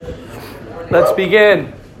Let's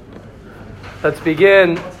begin.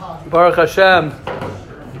 Baruch Hashem.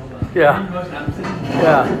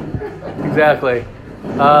 Yeah, exactly.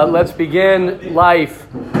 Let's begin life.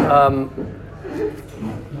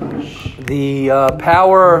 The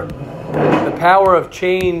power of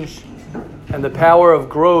change, and the power of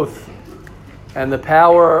growth, and the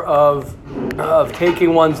power of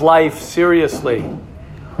taking one's life seriously,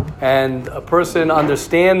 and a person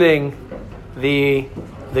understanding the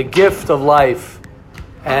gift of life,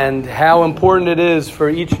 and how important it is for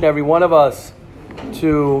each and every one of us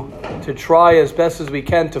to try as best as we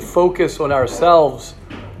can to focus on ourselves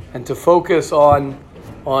and to focus on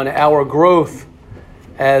our growth,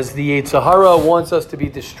 as the Yetzer Hara wants us to be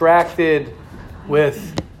distracted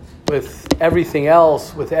with everything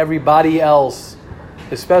else, with everybody else,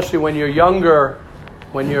 especially when you're younger,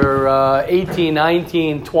 when you're 18,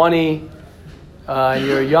 19, 20, and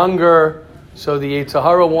you're younger. So the Yetzer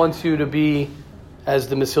Hara wants you to be, as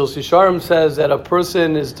the Mesilas Yesharim says, that a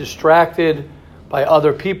person is distracted by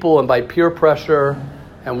other people and by peer pressure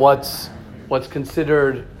and what's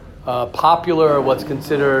considered popular, what's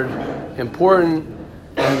considered important.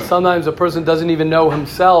 And sometimes a person doesn't even know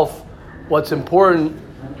himself what's important,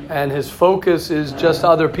 and his focus is just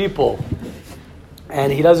other people.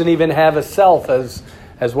 And he doesn't even have a self. As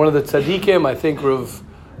one of the tzaddikim, I think Rav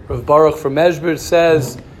Baruch from Mezhbir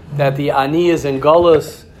says, that the ani is in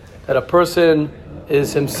galus, that a person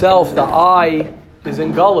is himself, the I is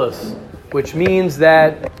in galus, which means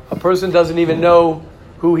that a person doesn't even know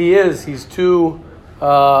who he is. He's too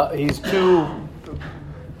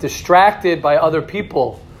distracted by other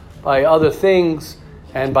people, by other things,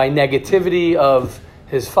 and by negativity of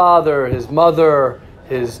his father, his mother,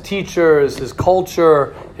 his teachers, his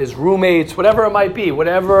culture, his roommates, whatever it might be,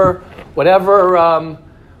 whatever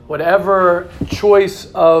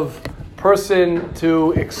choice of person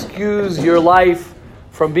to excuse your life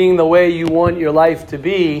from being the way you want your life to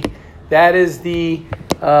be, that is the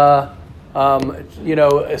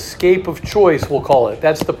escape of choice, we'll call it.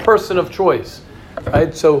 That's the person of choice,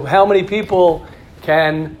 right? So how many people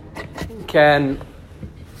can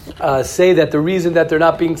say that the reason that they're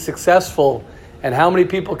not being successful, and how many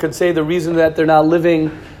people can say the reason that they're not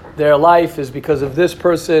living their life is because of this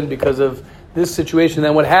person, because of this situation?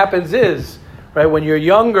 Then what happens is, right, when you're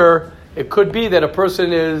younger, it could be that a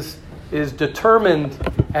person is determined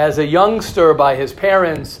as a youngster by his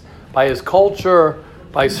parents, by his culture,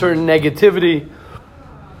 by certain negativity,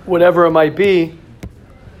 whatever it might be,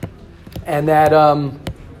 and that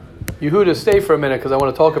Yehuda, stay for a minute because I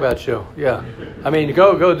want to talk about you. Yeah, I mean,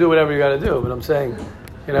 go do whatever you got to do. But I'm saying,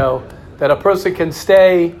 that a person can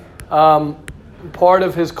stay part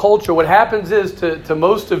of his culture. What happens is to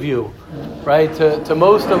most of you, right? To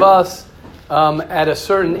most of us, at a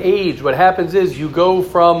certain age, what happens is you go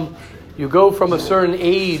from a certain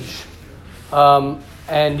age,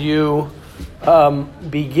 and you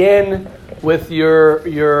begin with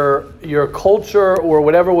your culture or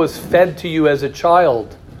whatever was fed to you as a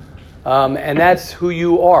child, and that's who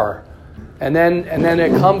you are. And then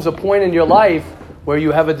it comes a point in your life where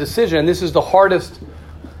you have a decision. And this is the hardest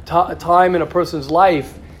time in a person's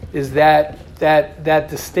life, is that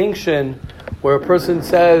distinction where a person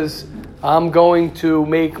says, I'm going to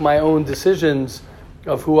make my own decisions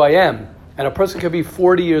of who I am. And a person could be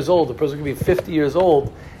 40 years old, a person could be 50 years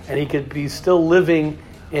old, and he could be still living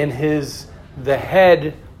in the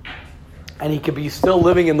head, and he could be still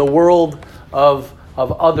living in the world of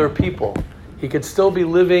other people. He could still be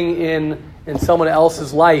living in someone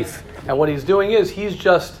else's life. And what he's doing is he's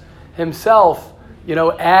just himself,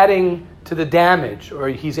 adding to the damage, or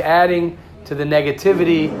he's adding to the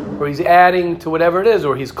negativity, or he's adding to whatever it is,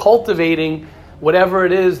 or he's cultivating whatever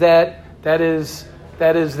it is that is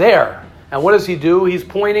there. And what does he do? He's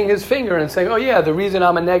pointing his finger and saying, oh yeah, the reason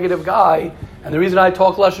I'm a negative guy, and the reason I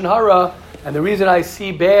talk Lashon Hara, and the reason I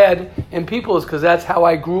see bad in people is because that's how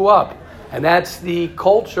I grew up. And that's the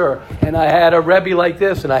culture. And I had a Rebbe like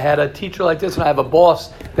this, and I had a teacher like this, and I have a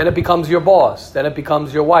boss. Then it becomes your boss. Then it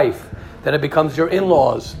becomes your wife. Then it becomes your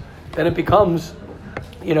in-laws. Then it becomes,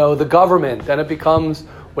 the government. Then it becomes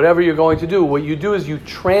whatever you're going to do. What you do is you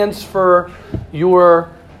transfer your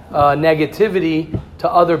negativity to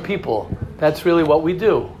other people. That's really what we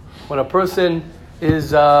do. When a person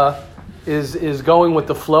is going with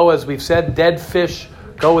the flow, as we've said, dead fish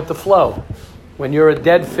go with the flow. When you're a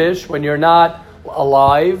dead fish, when you're not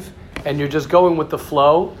alive, and you're just going with the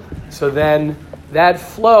flow, so then that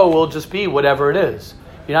flow will just be whatever it is.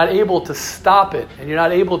 You're not able to stop it, and you're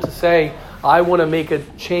not able to say, I want to make a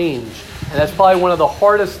change. And that's probably one of the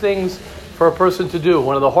hardest things for a person to do.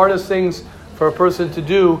 One of the hardest things for a person to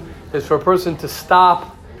do is for a person to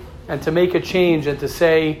stop and to make a change and to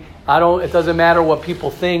say, it doesn't matter what people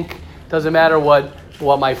think, it doesn't matter what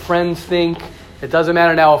my friends think, it doesn't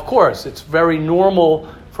matter. Now, of course, it's very normal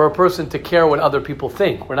for a person to care what other people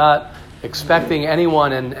think. We're not expecting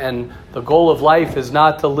anyone, and the goal of life is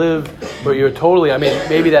not to live where you're totally,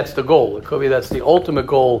 maybe that's the goal. It could be that's the ultimate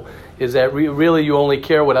goal, is that really you only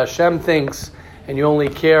care what Hashem thinks, and you only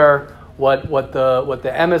care what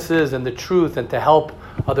the emes is and the truth, and to help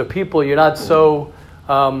other people. You're not so,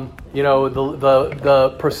 the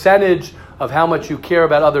percentage of how much you care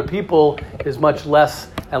about other people is much less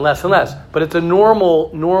and less and less. But it's a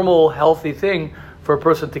normal, healthy thing for a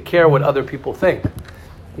person to care what other people think.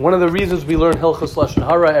 One of the reasons we learn Hilchos Lashon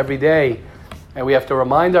Hara every day, and we have to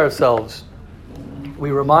remind ourselves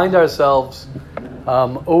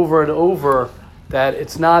over and over that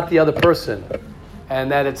it's not the other person,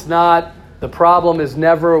 and that it's not, the problem is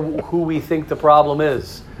never who we think the problem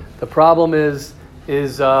is. The problem is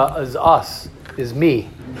us, is me.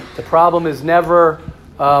 The problem is never,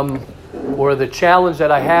 or the challenge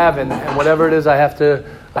that I have, and whatever it is I have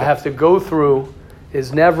to go through,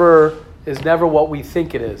 is never what we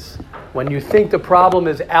think it is. When you think the problem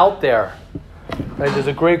is out there, right? There's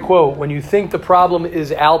a great quote. When you think the problem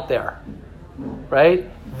is out there, right?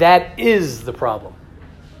 That is the problem.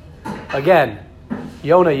 Again,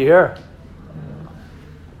 Yona, you hear?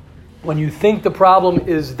 When you think the problem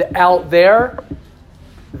is out there,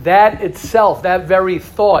 that itself, that very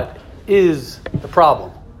thought, is the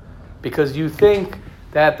problem. Because you think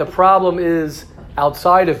that the problem is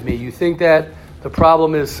outside of me. You think that the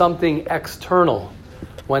problem is something external,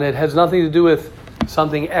 when it has nothing to do with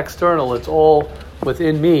something external. It's all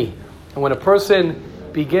within me. And when a person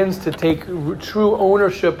begins to take true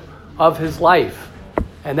ownership of his life,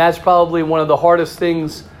 and that's probably one of the hardest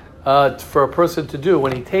things for a person to do,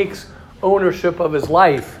 when he takes ownership of his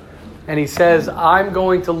life and he says, I'm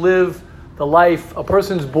going to live the life. A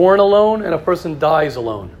person's born alone and a person dies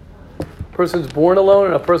alone. A person's born alone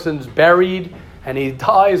and a person's buried and he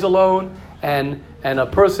dies alone. And a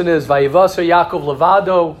person is Vayivasar Yaakov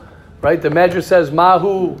Levado, right? The Medrash says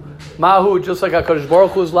Mahu, just like HaKadosh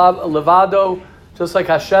Baruch Hu is Levado, just like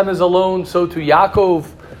Hashem is alone, so to Yaakov,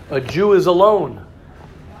 a Jew is alone.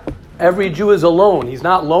 Every Jew is alone. He's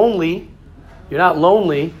not lonely. You're not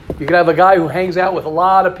lonely. You could have a guy who hangs out with a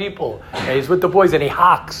lot of people. And he's with the boys and he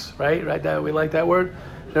hawks, right? Right? That, we like that word?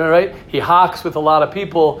 Right? He hawks with a lot of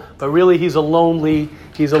people, but really he's a lonely,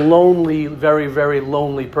 very, very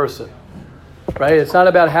lonely person. Right? It's not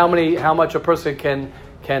about how much a person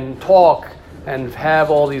can talk and have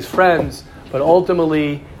all these friends, but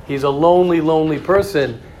ultimately he's a lonely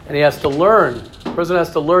person, and he has to learn. A person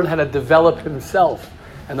has to learn how to develop himself.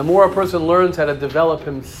 And the more a person learns how to develop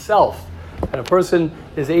himself, and a person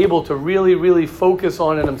is able to really, really focus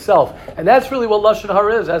on it himself. And that's really what Lashon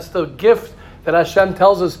Hara is. That's the gift that Hashem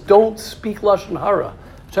tells us, don't speak Lashon Hara.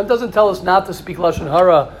 Hashem doesn't tell us not to speak Lashon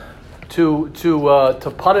Hara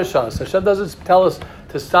to punish us. Hashem doesn't tell us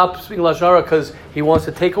to stop speaking Lashon Hara because He wants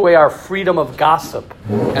to take away our freedom of gossip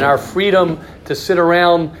and our freedom to sit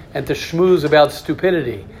around and to schmooze about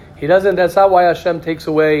stupidity. He doesn't. That's not why Hashem takes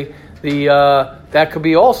away that could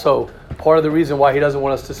be also part of the reason why He doesn't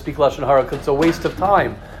want us to speak Lashon Hara, because it's a waste of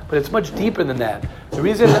time. But it's much deeper than that. The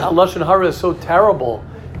reason Lashon Hara is so terrible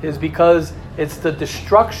is because it's the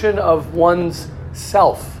destruction of one's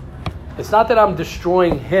self. It's not that I'm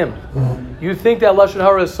destroying him. You think that Lashon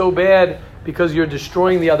Hara is so bad because you're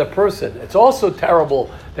destroying the other person. It's also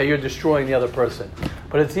terrible that you're destroying the other person.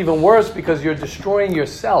 But it's even worse because you're destroying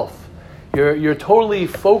yourself. You're totally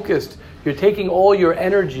focused. You're taking all your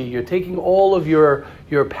energy. You're taking all of your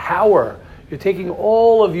power. You're taking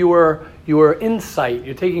all of your insight.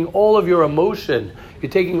 You're taking all of your emotion.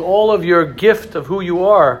 You're taking all of your gift of who you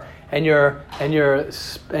are, and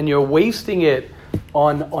you're wasting it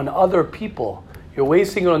on other people. You're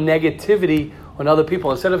wasting it on negativity on other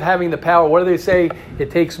people. Instead of having the power, what do they say?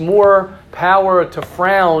 It takes more power to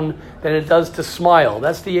frown than it does to smile.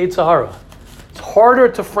 That's the Yetzer Hara. It's harder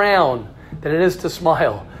to frown than it is to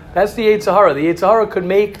smile. That's the Yetzer Hara. The Yetzer Hara could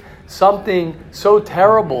make something so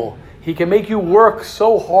terrible. He can make you work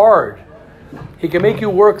so hard. He can make you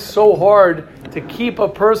work so hard to keep a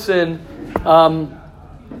person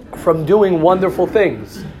from doing wonderful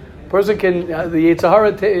things. Person can, the Yetzer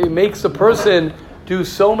Hara makes the person do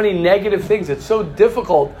so many negative things. It's so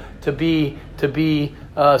difficult to be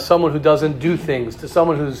someone who doesn't do things, to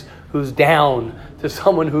someone who's down, to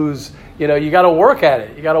someone who's, you got to work at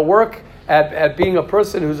it. You got to work at being a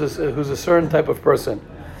person who's a certain type of person.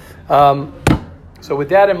 So with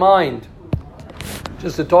that in mind,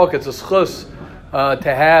 just to talk, it's a schus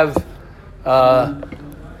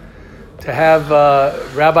to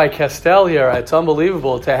Rabbi Kestel here. It's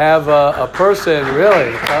unbelievable to have a person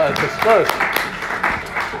really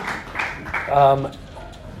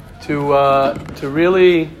to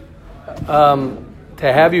really to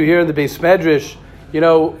have you here in the Beis Medrash. You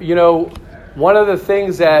know, one of the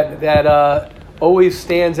things that always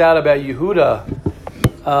stands out about Yehuda,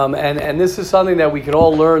 and this is something that we can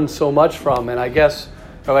all learn so much from. And I guess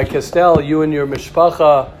Rabbi Kestel, you and your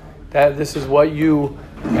mishpacha, that this is what you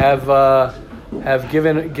have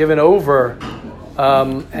given over,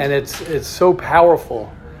 and it's so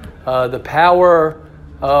powerful. The power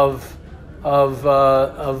of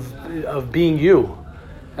being you,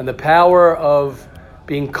 and the power of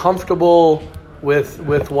being comfortable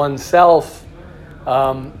with oneself,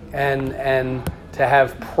 and to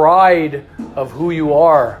have pride of who you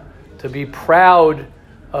are, to be proud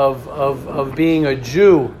of being a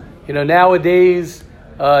Jew. You know, nowadays,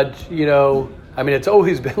 it's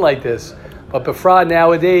always been like this, but befrat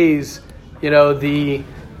nowadays, the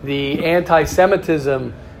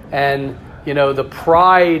anti-Semitism and, the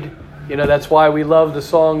pride, that's why we love the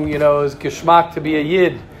song, is Geschmack to be a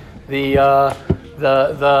Yid. The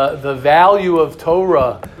value of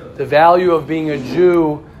Torah, the value of being a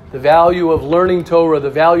Jew, the value of learning Torah, the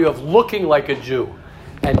value of looking like a Jew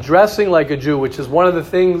and dressing like a Jew, which is one of the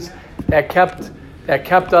things that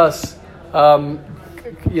kept us, in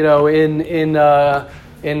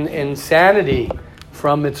sanity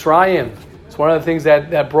from Mitzrayim. It's one of the things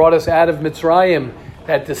that brought us out of Mitzrayim,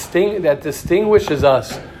 that distinguishes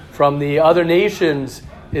us from the other nations,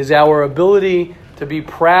 is our ability to be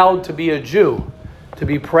proud to be a Jew, to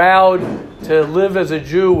be proud to live as a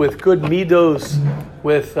Jew with good midos,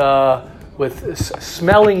 with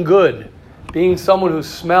smelling good, being someone who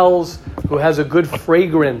smells, who has a good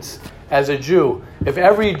fragrance as a Jew. If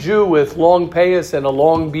every Jew with long payas and a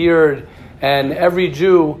long beard, and every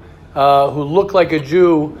Jew who looked like a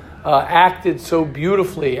Jew acted so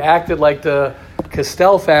beautifully, acted like the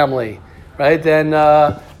Kestel family, right? Then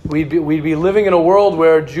we'd be living in a world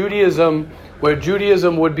where Judaism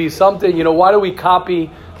would be something. Why do we copy?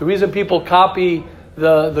 The reason people copy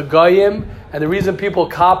the Goyim, and the reason people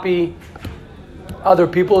copy other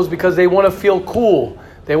people, is because they want to feel cool.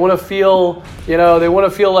 They want to feel, they want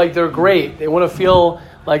to feel like they're great. They want to feel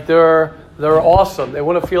like they're awesome. They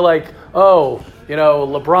want to feel like,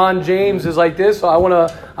 LeBron James is like this, so I want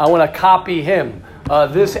to copy him.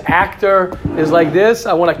 This actor is like this,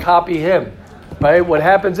 I want to copy him. Right? What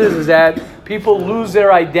happens is that people lose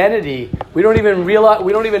their identity. We don't even realize.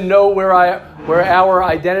 We don't even know where our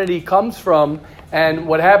identity comes from. And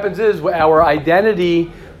what happens is our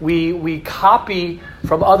identity we copy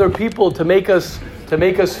from other people to make us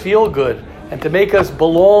feel good and to make us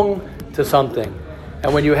belong to something.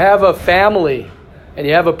 And when you have a family and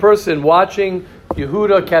you have a person watching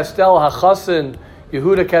Yehuda Kestel HaChassan,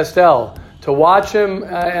 Yehuda Kestel, to watch him,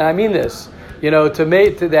 and I mean this,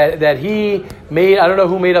 that he made, I don't know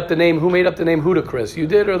who made up the name Hudakris. You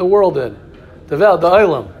did or the world did? The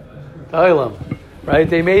Olam, right?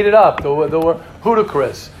 They made it up, the word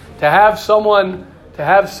Hudakris. To have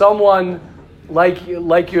someone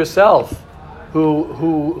like yourself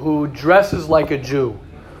who dresses like a Jew,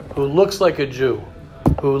 who looks like a Jew,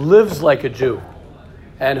 who lives like a Jew,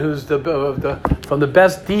 and who's from the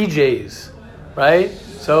best DJs, right?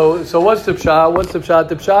 So what's the pshat?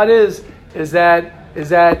 The pshat is that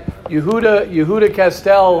Yehuda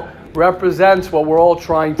Kestel represents what we're all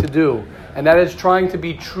trying to do, and that is trying to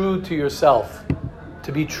be true to yourself,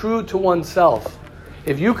 to be true to oneself.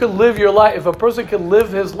 If you could live your life, if a person could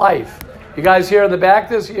live his life, you guys hear in the back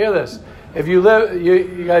this? You hear this? If you live,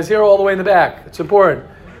 you guys hear all the way in the back. It's important.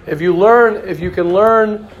 If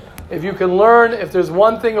there's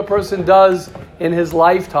one thing a person does in his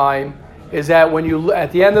lifetime, is that when you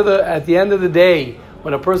at the end of the day,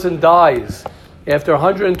 when a person dies, after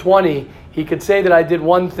 120, he could say that I did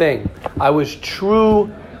one thing. I was true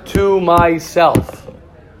to myself.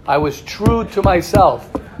 I was true to myself.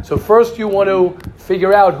 So first you want to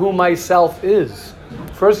figure out who myself is.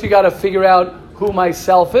 First you got to figure out who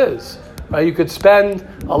myself is. Right? You could spend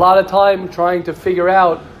a lot of time trying to figure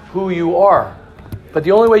out who you are. But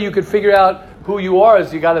the only way you could figure out who you are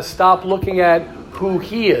is you got to stop looking at who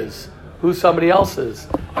he is, who somebody else is.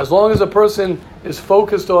 As long as a person is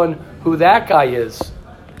focused on who that guy is,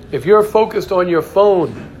 if you're focused on your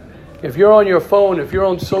phone, if you're on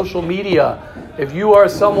social media, if you are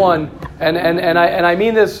someone, and I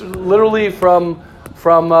mean this literally from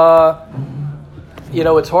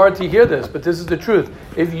it's hard to hear this, but this is the truth.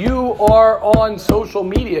 If you are on social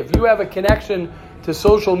media, if you have a connection to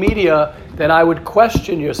social media, then I would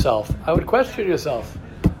question yourself. I would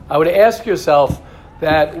ask yourself,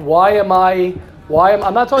 that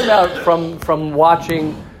I'm not talking about from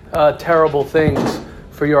watching terrible things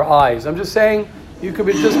for your eyes. I'm just saying you could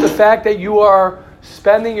be just the fact that you are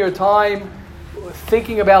spending your time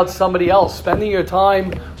thinking about somebody else, spending your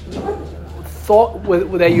time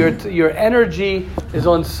that your energy is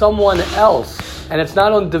on someone else, and it's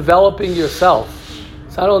not on developing yourself.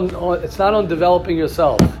 It's not on developing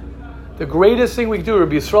yourself. The greatest thing we can do,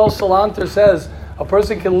 Rabbi Yisrael Salanter says, a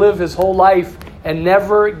person can live his whole life and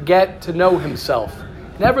never get to know himself.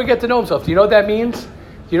 Never get to know himself. Do you know what that means?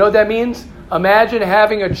 Imagine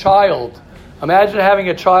having a child. Imagine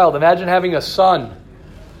having a son.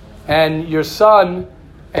 And your son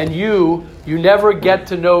and you never get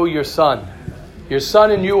to know your son. Your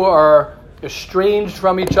son and you are estranged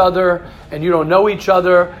from each other, and you don't know each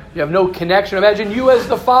other. You have no connection. Imagine you as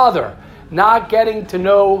the father not getting to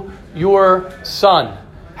know your son.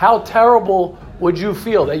 How terrible would you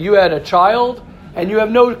feel that you had a child and you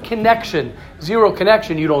have no connection, zero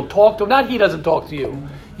connection. You don't talk to him. Not he doesn't talk to you.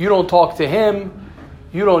 You don't talk to him.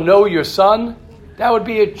 You don't know your son. That would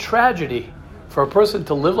be a tragedy for a person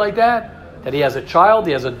to live like that. That he has a child,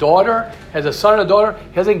 he has a daughter, has a son and a daughter.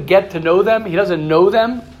 He doesn't get to know them. He doesn't know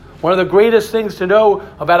them. One of the greatest things to know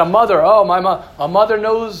about a mother, a mother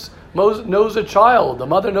knows a child. A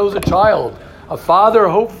mother knows a child. A father,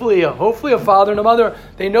 hopefully a father and a mother,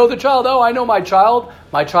 they know the child. Oh, I know my child.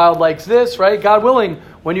 My child likes this, right? God willing,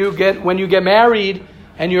 when you get married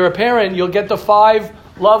and you're a parent, you'll get the 5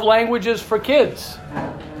 love languages for kids.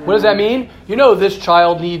 What does that mean? You know, this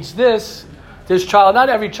child needs this. This child, not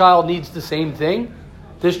every child needs the same thing.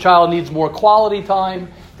 This child needs more quality time.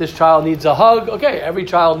 This child needs a hug. Okay, every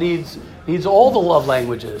child needs all the love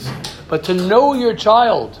languages. But to know your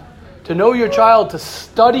child, to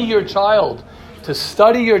study your child,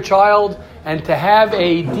 and to have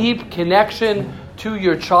a deep connection to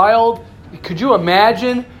your child. Could you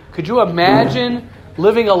imagine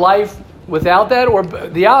living a life without that? Or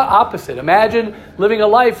the opposite. Imagine living a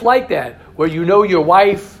life like that, where you know your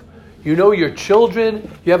wife, you know your children,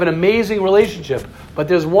 you have an amazing relationship. But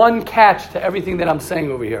there's one catch to everything that I'm saying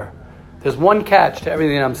over here. There's one catch to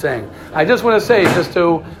everything that I'm saying. I just want to say, just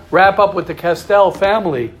to wrap up with the Castell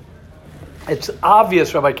family, it's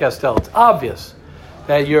obvious, Rabbi Castell, it's obvious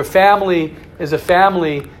that your family is a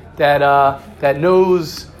family that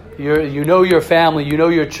knows your family, you know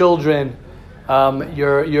your children.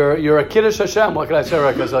 You're a Kiddush Hashem. What can I say,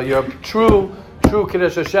 Rabbi Castell? You're a true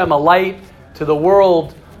Kiddush Hashem, a light to the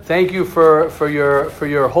world. Thank you for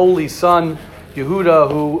your holy son Yehuda,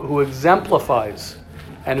 who exemplifies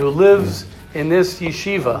and who lives in this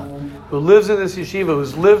yeshiva, who's lived in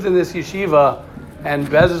this yeshiva. And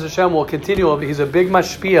Be'ezus Hashem will continue. He's a big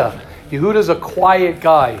mashpia. Yehuda's a quiet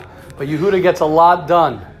guy, but Yehuda gets a lot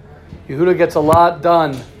done.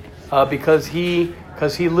 Because he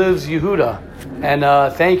lives Yehuda. And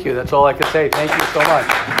thank you. That's all I can say. Thank you so much.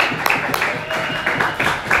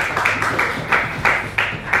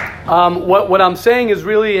 What I'm saying is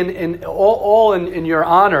really in your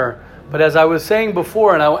honor. But as I was saying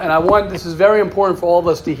before, and I want, this is very important for all of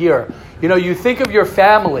us to hear. You know, you think of your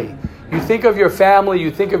family. You think of your family,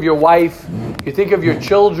 you think of your wife, you think of your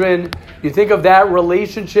children, you think of that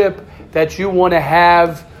relationship that you want to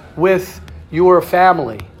have with your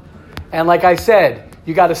family. And like I said,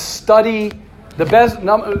 you got to study the best.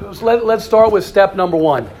 Let's start with step number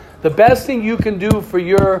 1. The best thing you can do for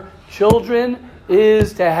your children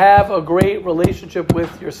is to have a great relationship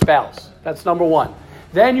with your spouse. That's number 1.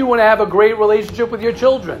 Then you want to have a great relationship with your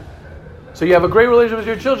children. So you have a great relationship with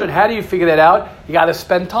your children. How do you figure that out? You got to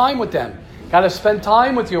spend time with them. You got to spend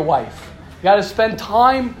time with your wife. You got to spend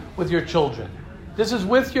time with your children. This is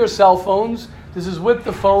with your cell phones. This is with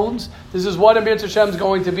the phones. This is what Amir Hashem is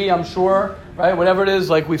going to be, I'm sure, right? Whatever it is,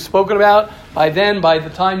 like we've spoken about. By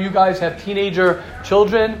the time you guys have teenager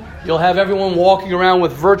children, you'll have everyone walking around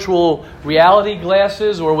with virtual reality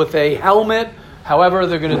glasses or with a helmet. However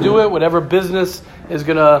they're going to do it, whatever business is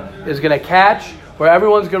going to catch. Where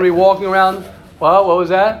everyone's going to be walking around. Well, what was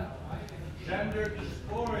that? Gender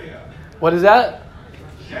dysphoria. What is that?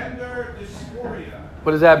 Gender dysphoria.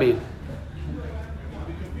 What does that mean?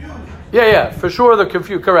 Confused. Yeah, for sure they're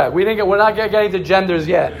confused. Correct. We're not getting to genders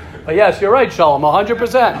yet. But yes, you're right, Shalom,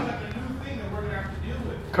 100%.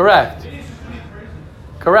 Correct.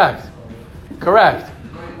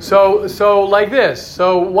 So like this.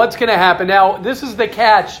 So what's going to happen? Now, this is the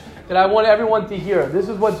catch that I want everyone to hear. This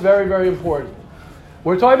is what's very, very important.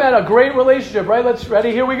 We're talking about a great relationship, right?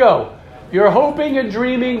 Ready? Here we go. You're hoping and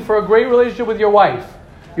dreaming for a great relationship with your wife.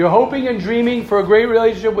 You're hoping and dreaming for a great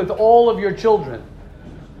relationship with all of your children.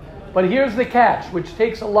 But here's the catch, which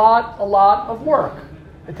takes a lot of work.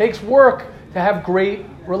 It takes work to have great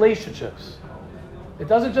relationships. It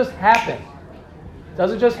doesn't just happen. It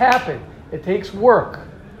doesn't just happen. It takes work.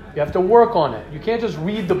 You have to work on it. You can't just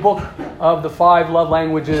read the book of the 5 love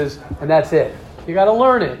languages and that's it. You got to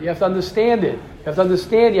learn it. You have to understand it. You have to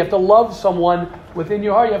understand. You have to love someone within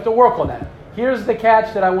your heart. You have to work on that. Here's the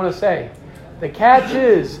catch that I want to say. The catch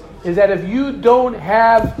is that if you don't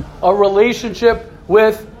have a relationship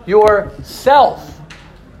with yourself,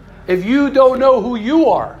 if you don't know who you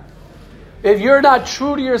are, if you're not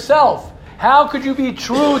true to yourself, how could you be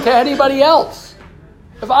true to anybody else?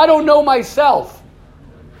 If I don't know myself,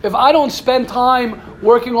 if I don't spend time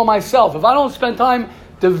working on myself, if I don't spend time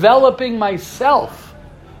developing myself,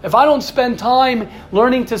 if I don't spend time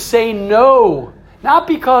learning to say no, not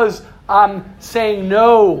because I'm saying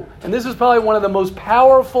no, and this is probably one of the most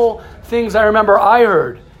powerful things I remember I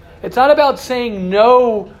heard. It's not about saying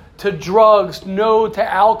no to drugs, no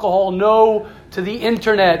to alcohol, no to the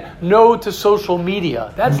internet, no to social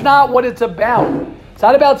media. That's not what it's about. It's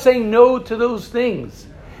not about saying no to those things.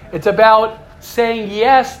 It's about saying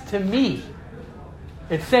yes to me.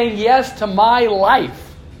 It's saying yes to my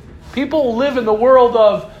life. People live in the world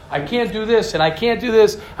of, I can't do this and I can't do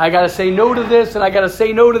this. I got to say no to this and I got to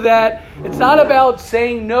say no to that. It's not about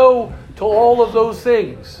saying no to all of those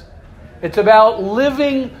things. It's about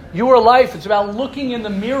living your life. It's about looking in the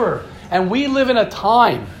mirror. And we live in a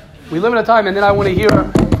time. And then I want to hear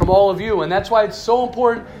from all of you. And that's why it's so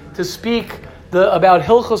important to speak about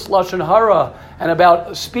Hilchos Lashon Hara and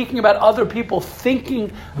about speaking about other people,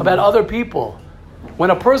 thinking about other people. When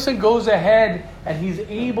a person goes ahead and he's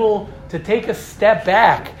able to take a step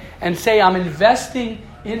back and say, I'm investing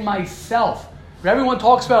in myself. Everyone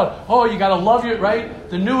talks about, you got to love your, right?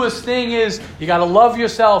 The newest thing is, you got to love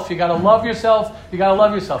yourself, you got to love yourself, you got to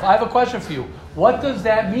love yourself. I have a question for you. What does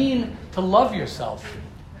that mean to love yourself?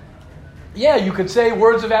 Yeah, you could say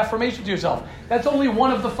words of affirmation to yourself. That's only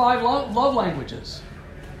one of the 5 love languages.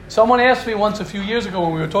 Someone asked me once a few years ago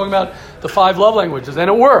when we were talking about the 5 love languages, and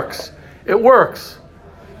it works. It works.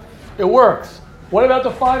 It works. What about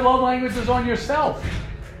the 5 love languages on yourself?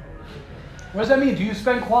 What does that mean? Do you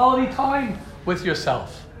spend quality time with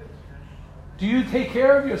yourself? Do you take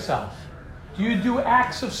care of yourself? Do you do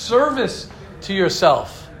acts of service to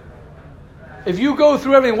yourself? If you go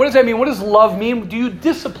through everything, what does that mean? What does love mean? Do you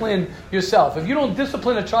discipline yourself? If you don't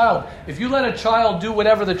discipline a child, if you let a child do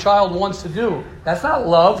whatever the child wants to do, that's not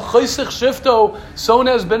love. Chosech shifto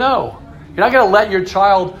sones beno. You're not going to let your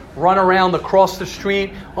child run around across the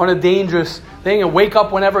street on a dangerous thing and wake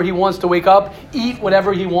up whenever he wants to wake up, eat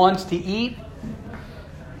whatever he wants to eat.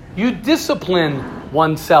 You discipline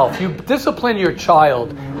oneself. You discipline your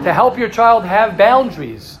child to help your child have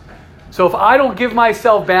boundaries. So if I don't give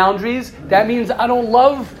myself boundaries, that means I don't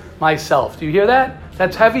love myself. Do you hear that?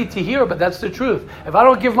 That's heavy to hear, but that's the truth. If I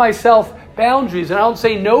don't give myself boundaries and I don't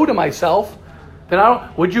say no to myself, then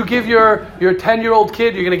would you give your 10-year-old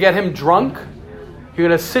kid, you're going to get him drunk? You're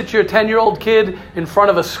going to sit your 10-year-old kid in front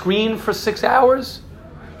of a screen for 6 hours?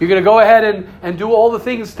 You're going to go ahead and do all the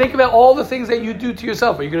things. Think about all the things that you do to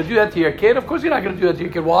yourself. Are you going to do that to your kid? Of course you're not going to do that to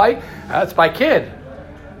your kid. Why? That's my kid.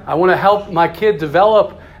 I want to help my kid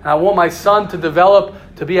develop, and I want my son to develop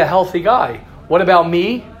to be a healthy guy. What about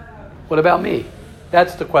me? What about me?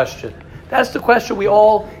 That's the question. That's the question we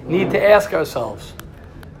all need to ask ourselves.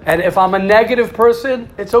 And if I'm a negative person,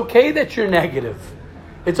 it's okay that you're negative.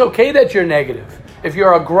 It's okay that you're negative. If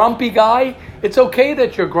you're a grumpy guy, it's okay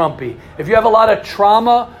that you're grumpy. If you have a lot of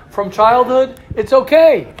trauma from childhood, it's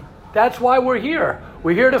okay. That's why we're here.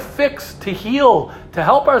 We're here to fix, to heal, to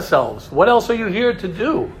help ourselves. What else are you here to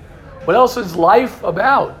do? What else is life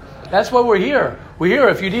about? That's why we're here. We're here.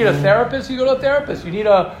 If you need a therapist, you go to a therapist. You need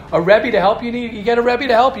a Rebbe to help you, you get a Rebbe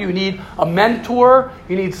to help you. You need a mentor.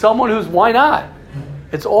 You need someone why not?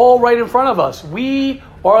 It's all right in front of us. We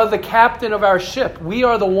are the captain of our ship. We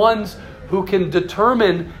are the ones who can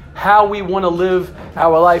determine how we want to live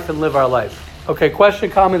our life and live our life. Okay, question,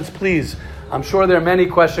 comments, please. I'm sure there are many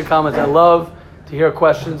question, comments. I love to hear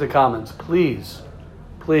questions and comments. Please.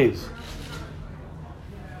 Please.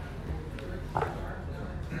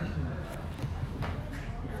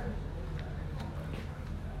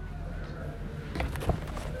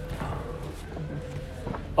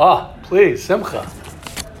 Please, Simcha.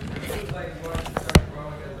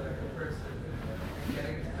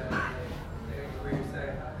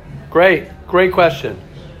 Great question.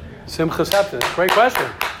 Simcha Septon. Great question.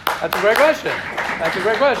 That's a great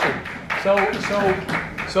question.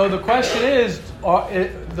 So the question is,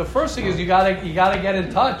 the first thing is you gotta get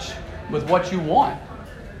in touch with what you want.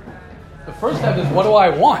 The first step is, what do I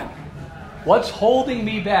want? What's holding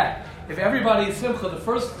me back? If everybody is Simcha, the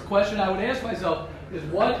first question I would ask myself, is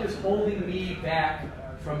what is holding me back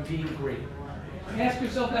from being great? Ask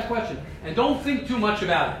yourself that question. And don't think too much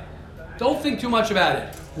about it. Don't think too much about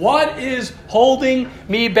it. What is holding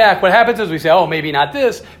me back? What happens is we say, oh, maybe not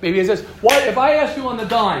this, maybe it's this. What if I ask you on the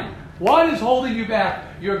dime, what is holding you back?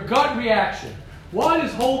 Your gut reaction. What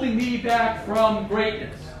is holding me back from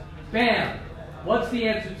greatness? Bam. What's the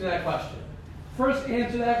answer to that question? First,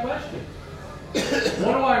 answer that question.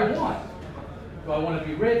 What do I want? Do I want to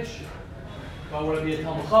be rich? Do I want to be a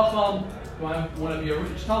Talmud Chacham? Do I want to be a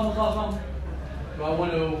rich Talmud Chacham? Do I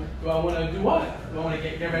want to do what? Do I want to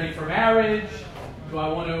get ready for marriage? Do I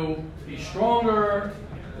want to be stronger?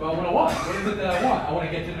 Do I want to what? What is it that I want? I want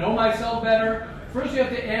to get to know myself better. First, you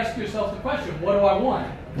have to ask yourself the question, what do I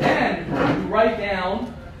want? Then you write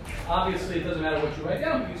down. Obviously, it doesn't matter what you write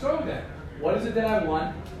down, but you start with that. What is it that I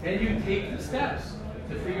want? Then you take the steps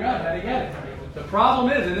to figure out how to get it. The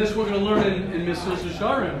problem is, and this we're going to learn in Mesilas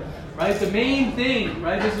Yesharim, right? The main thing,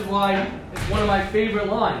 right? This is why it's one of my favorite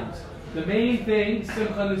lines. The main thing,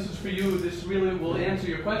 Simcha, this is for you, this really will answer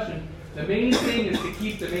your question. The main thing is to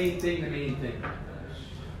keep the main thing the main thing.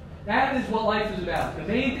 That is what life is about. The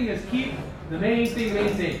main thing is keep the main thing the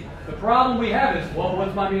main thing. The problem we have is, well,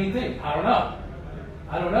 what's my main thing? I don't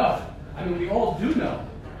know. I mean, we all do know.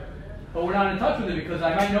 But we're not in touch with it because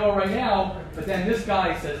I might know it right now, but then this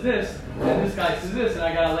guy says this, and this guy says this, and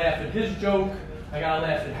I gotta laugh at his joke, I gotta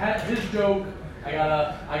laugh at his joke, I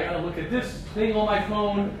gotta look at this thing on my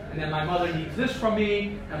phone, and then my mother needs this from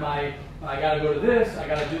me, and I gotta go to this, I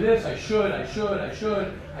gotta do this, I should,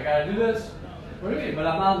 I gotta do this. What do you mean? But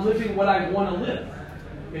I'm not living what I want to live.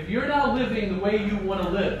 If you're not living the way you want to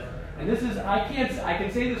live, and this is, I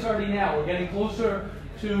can say this already now, we're getting closer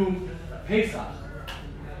to Pesach.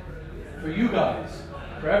 For you guys,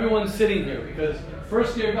 for everyone sitting here, because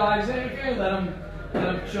first year guys, okay, let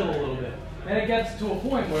them chill a little bit. Then it gets to a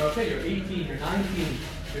point where, okay, you're 18, you're 19,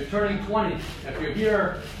 you're turning 20. If you're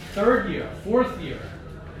here third year, fourth year,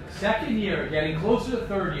 second year, getting closer to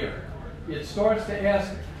third year, you start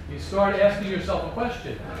asking yourself a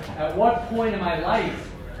question. At what point in my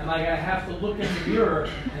life am I going to have to look in the mirror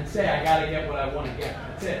and say, I got to get what I want to get?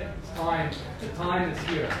 That's it. It's time. The time is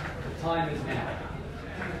here. The time is now.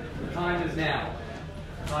 The time is now.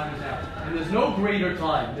 The time is now. And there's no greater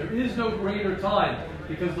time. There is no greater time.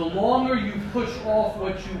 Because the longer you push off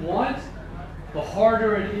what you want, the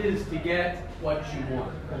harder it is to get what you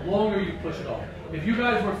want. The longer you push it off. If you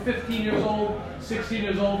guys were 15 years old, 16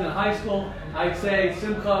 years old in high school, I'd say,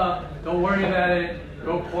 Simcha, don't worry about it.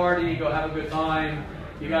 Go party, go have a good time.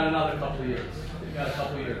 You got another couple of years.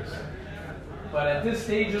 But at this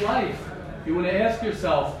stage of life, you want to ask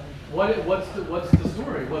yourself, what's the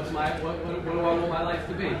story? What do I want my life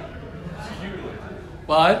to be? It's cumulative.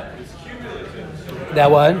 What? It's cumulative. That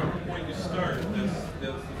what? When you start, that's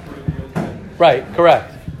the fruit you'll get. Right,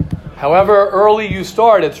 correct. However early you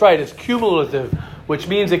start, it's right, it's cumulative, which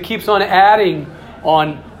means it keeps on adding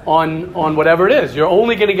on whatever it is. You're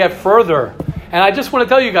only going to get further. And I just want to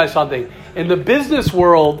tell you guys something. In the business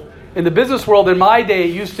world, in my day,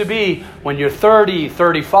 it used to be when you're 30,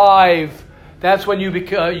 35, that's when you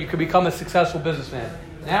could become a successful businessman.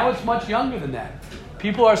 Now it's much younger than that.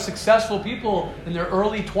 People are successful people in their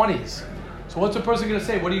early 20s. So what's a person going to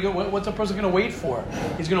say? What's a person going to wait for?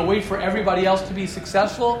 He's going to wait for everybody else to be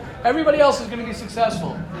successful? Everybody else is going to be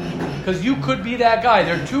successful. Because you could be that guy.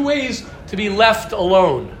 There are two ways to be left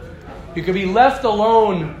alone. You could be left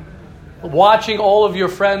alone watching all of your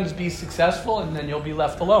friends be successful, and then you'll be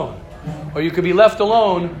left alone. Or you could be left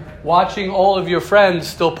alone watching all of your friends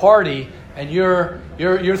still party, and you're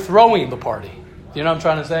throwing the party. You know what I'm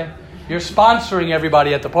trying to say? You're sponsoring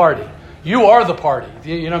everybody at the party. You are the party.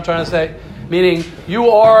 You know what I'm trying to say? Meaning you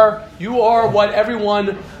are what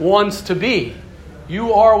everyone wants to be.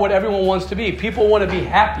 You are what everyone wants to be. People want to be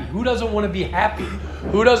happy. Who doesn't want to be happy?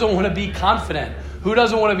 Who doesn't want to be confident? Who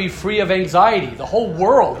doesn't want to be free of anxiety? The whole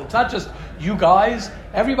world. It's not just you guys.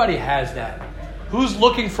 Everybody has that. Who's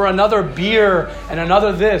looking for another beer and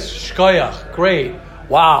another this? Shkoyach. Great.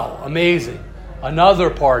 Wow. Amazing. Another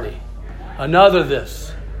party. Another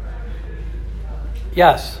this.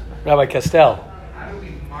 Yes, Rabbi Castell. How do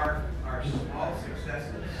we mark our small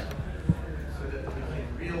successes so that we can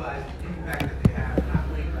realize the impact that they have, not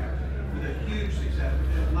wait for the huge success?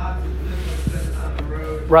 There's lots of little successes on the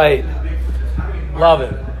road. Right. Big success. How do we mark Love it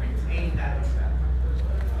it. and retain that impact?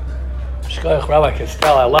 Shkoyach, Rabbi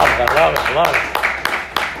Castell. I love it.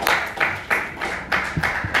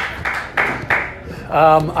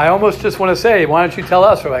 I almost just want to say, why don't you tell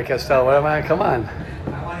us, Rabbi Castell? Come on.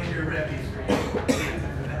 I want to hear Rebbe's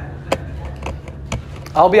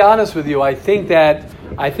I'll be honest with you. I think that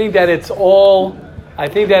it's all I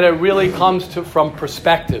think that it really comes from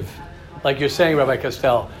perspective, like you're saying, Rabbi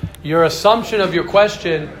Castell. Your assumption of your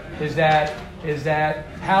question is that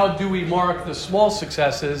how do we mark the small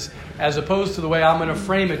successes, as opposed to the way I'm going to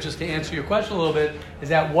frame it, just to answer your question a little bit, is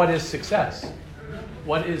that what is success?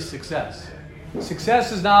 What is success?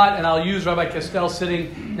 Success is not, and I'll use Rabbi Castell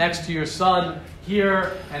sitting next to your son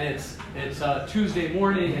here, and it's Tuesday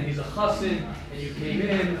morning, and he's a chassid, and you came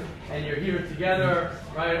in, and you're here together,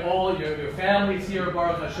 right? All your family's here,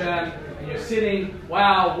 Baruch Hashem, and you're sitting.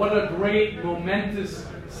 Wow, what a great, momentous,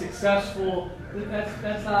 successful.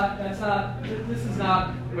 That's not. This is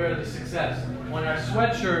not where the success. On our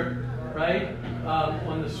sweatshirt, right?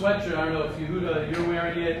 On the sweatshirt, I don't know if Yehuda, you're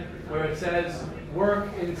wearing it, where it says, "Work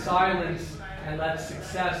in silence and let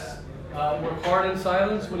success." Work hard in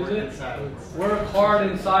silence. What is it? Work hard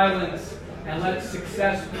in silence and let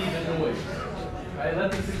success be the noise. Right?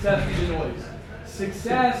 Let the success be the noise.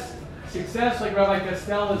 Success, like Rabbi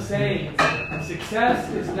Castell is saying, success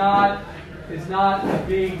is not the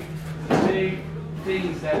big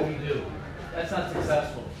things that we do. That's not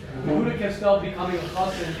successful. Yehuda Castell becoming a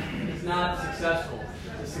chassid is not successful.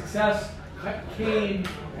 The success came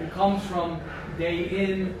and comes from day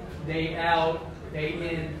in, day out,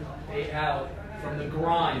 from the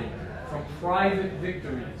grind, from private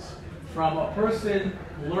victories, from a person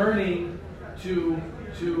learning to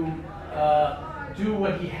do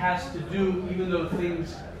what he has to do, even though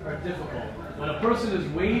things are difficult. When a person is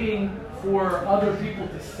waiting for other people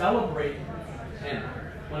to celebrate him,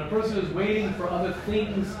 when a person is waiting for other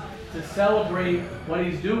things to celebrate what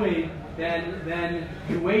he's doing, then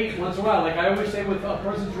you wait once in a while. Like I always say with a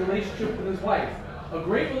person's relationship with his wife, a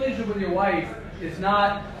great relationship with your wife is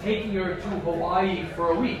not taking her to Hawaii for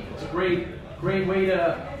a week. It's a great way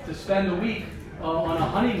to spend a week on a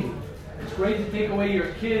honeymoon. It's great to take away your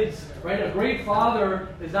kids, right? A great father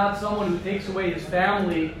is not someone who takes away his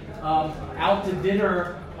family out to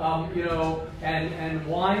dinner, and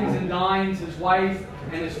wines and dines his wife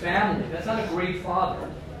and his family. That's not a great father.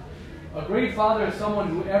 A great father is someone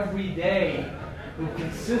who every day, who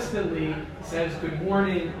consistently says good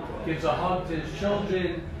morning, gives a hug to his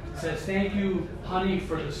children, says thank you, honey,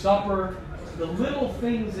 for the supper. The little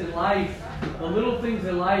things in life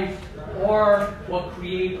are what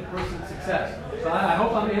create a person's success. So I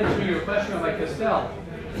hope I'm answering your question, Rabbi Castell.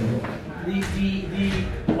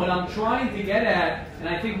 What I'm trying to get at, and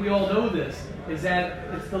I think we all know this, is that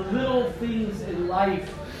it's the little things in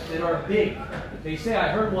life that are big. They say, I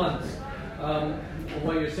heard once,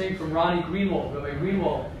 what you're saying from Ronnie Greenwald, Rabbi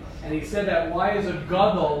Greenwald, and he said that why is a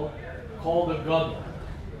gadol called a gadol?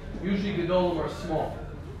 Usually gadolim are small.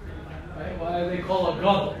 Right? Why are they called a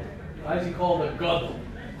gadol? Why is he called a gadol?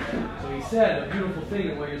 So he said a beautiful thing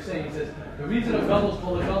in what you're saying. He says the reason a gadol is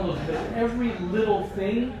called a gadol is because every little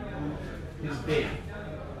thing is big.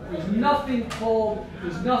 There's nothing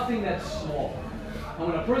that's small. And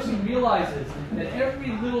when a person realizes that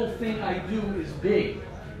every little thing I do is big,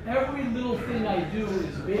 every little thing I do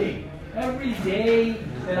is big, every day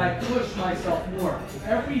that I push myself more,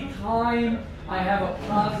 every time I have a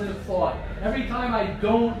positive thought, every time I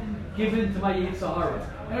don't give in to my Yetzer Hara,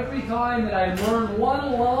 every time that I learn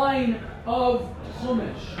one line of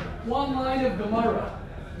Chumash, one line of Gemara,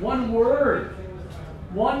 one word,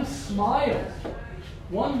 one smile,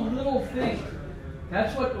 one little thing.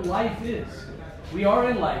 That's what life is. We are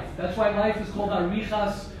in life. That's why life is called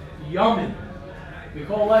Arichas Yamin. We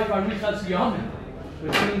call life Arichas Yamin,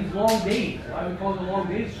 which means long days. Why we call it long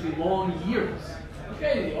days? It should be long years.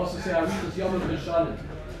 Okay, they also say Arichas Yamin B'Shanim.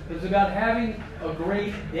 It's about having a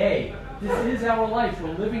great day. This is our life.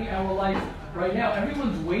 We're living our life right now.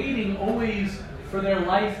 Everyone's waiting always for their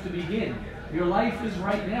life to begin. Your life is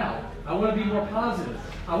right now. I want to be more positive.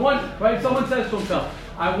 Right? Someone says to himself,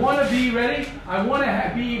 I want to be ready. I want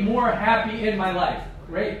to be more happy in my life.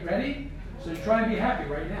 Great. Ready? So try and be happy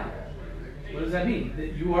right now. What does that mean?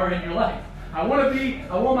 That you are in your life. I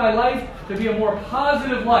want my life to be a more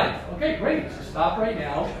positive life. Okay, great. So stop right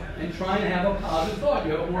now and try and have a positive thought.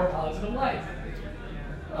 You have a more positive life.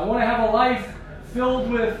 I want to have a life filled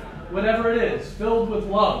with whatever it is, filled with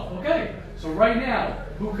love. Okay, so right now,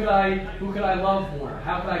 who could I love more?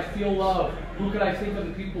 How could I feel love? Who could I think of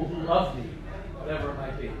the people who love me? Whatever it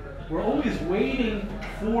might be. We're always waiting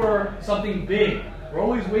for something big. We're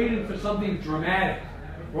always waiting for something dramatic.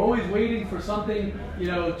 We're always waiting for something,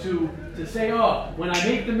 to say, oh, when I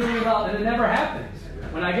make the $1 million, and it never happens.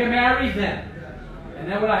 When I get married, then. And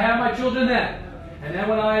then when I have my children, then. And then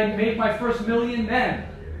when I make my first $1 million, then.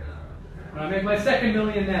 When I make my second $1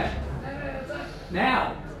 million, then.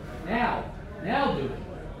 Now do it.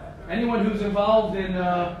 Anyone who's involved in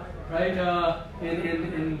right,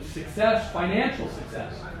 in success, financial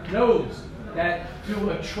success, knows that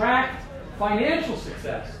to attract financial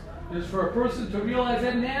success is for a person to realize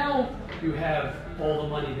that now you have all the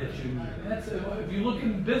money that you need. That's if you look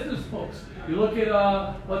in business books, you look at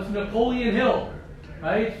what's Napoleon Hill,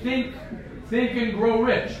 right? Think and Grow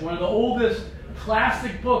Rich, one of the oldest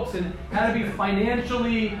classic books and how to be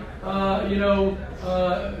financially,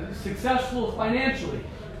 successful financially.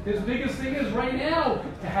 His biggest thing is right now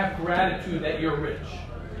to have gratitude that you're rich.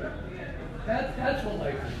 That's what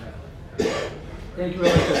life is about. Thank you,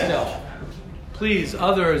 Rabbi Costell. Please,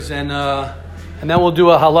 others, and then we'll do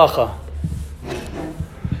a halacha.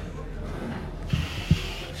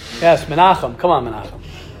 Yes, Menachem. Come on, Menachem.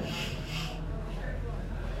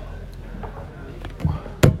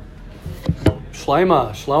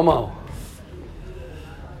 Shlomo.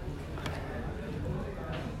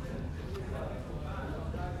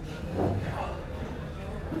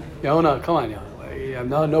 Yona, come on, Yona. You have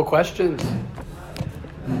no questions?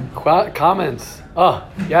 Comments? Oh,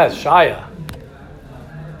 yes, Shaya.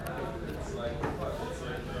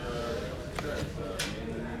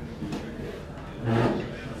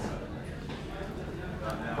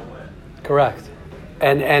 Correct.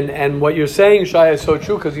 And what you're saying, Shai, is so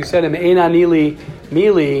true because you said,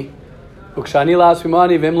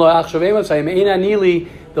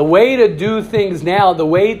 the way to do things now, the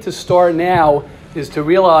way to start now is to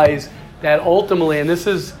realize that ultimately, and this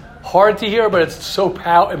is hard to hear, but it's so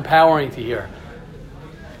empowering to hear,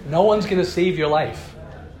 no one's going to save your life.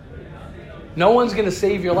 No one's going to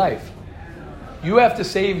save your life. You have to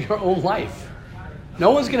save your own life.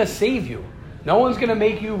 No one's going to save you. No one's going to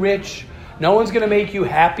make you rich. No one's going to make you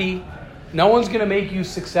happy. No one's going to make you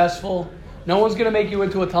successful. No one's going to make you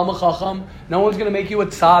into a Talmid Chacham. No one's going to make you a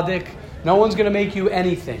tzaddik. No one's going to make you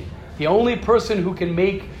anything. The only person who can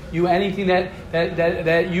make you anything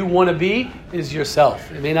that you want to be is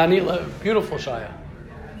yourself. I mean, I need beautiful Shaya.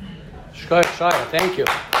 Shaya, thank you.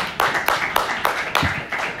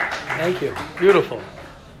 Thank you. Beautiful.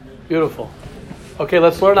 Beautiful. Okay,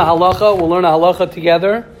 let's learn a halacha. We'll learn a halacha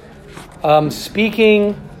together.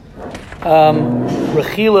 Speaking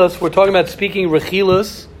rechilas. We're talking about speaking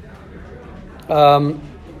rechilas.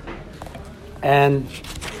 And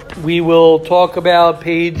we will talk about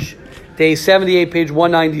day 78, page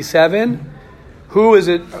 197. Who is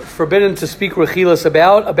it forbidden to speak rechilas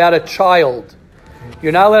about? About a child.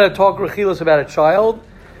 You're not allowed to talk rechilas about a child.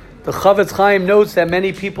 The Chavetz Chaim notes that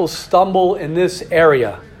many people stumble in this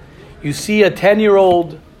area. You see a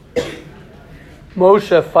 10-year-old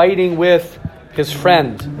Moshe fighting with his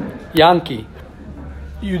friend, Yankee.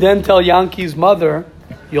 You then tell Yankee's mother,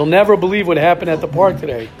 you'll never believe what happened at the park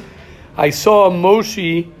today. I saw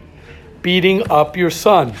Moshe beating up your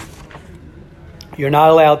son. You're not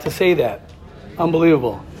allowed to say that.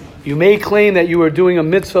 Unbelievable. You may claim that you are doing a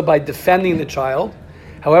mitzvah by defending the child.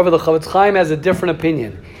 However, the Chavetz Chaim has a different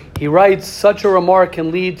opinion. He writes, such a remark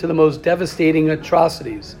can lead to the most devastating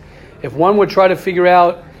atrocities. If one would try to figure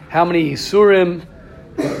out how many Isurim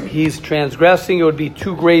he's transgressing, it would be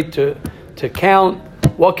too great to count.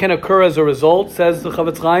 What can occur as a result, says the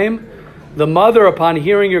Chavetz Chaim? The mother, upon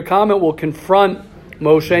hearing your comment, will confront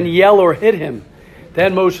Moshe and yell or hit him.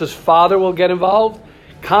 Then Moshe's father will get involved.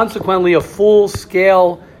 Consequently, a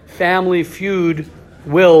full-scale family feud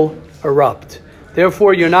will erupt.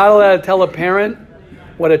 Therefore, you're not allowed to tell a parent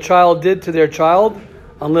what a child did to their child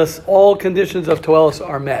unless all conditions of Toelos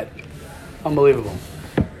are met. Unbelievable.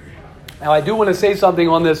 Now, I do want to say something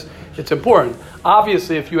on this. It's important.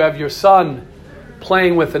 Obviously, if you have your son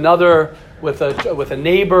playing with with a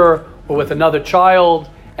neighbor or with another child,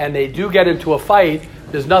 and they do get into a fight,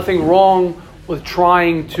 there's nothing wrong with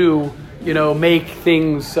trying to, make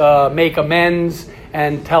things, make amends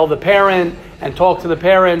and tell the parent and talk to the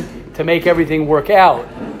parent to make everything work out.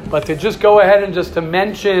 But to just go ahead and just to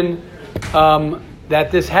mention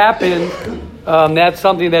that this happened, that's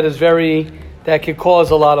something that could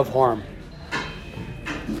cause a lot of harm.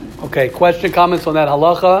 Okay, question, comments on that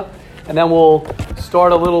halacha, and then we'll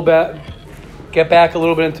start get back a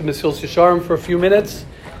little bit into Mesilas Yesharim for a few minutes,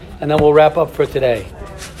 and then we'll wrap up for today.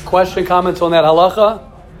 Question, comments on that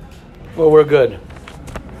halacha? Well, we're good.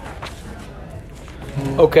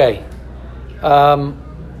 Okay.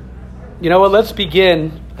 You know what? Let's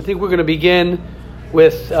begin. I think we're going to begin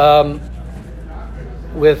with the.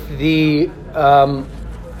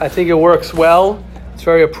 I think it works well. It's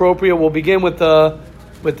very appropriate. We'll begin with the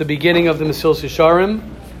beginning of the Mesilas Yesharim.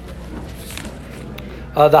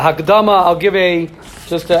 The Hakdama. I'll give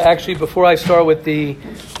actually before I start with the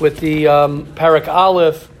Parak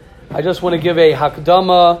Aleph, I just want to give a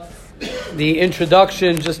Hakdama, the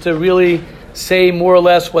introduction, just to really say more or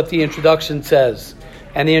less what the introduction says.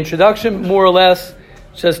 And the introduction more or less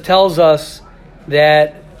just tells us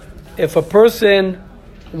that if a person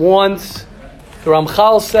wants, the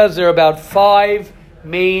Ramchal says there are about 5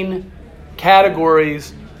 main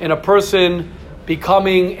categories in a person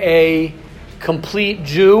becoming a complete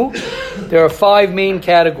Jew. There are 5 main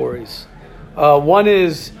categories. One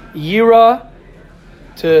is Yira,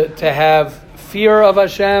 to have fear of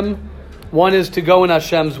Hashem. One is to go in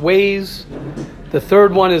Hashem's ways. The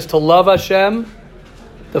third one is to love Hashem.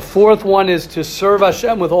 The fourth one is to serve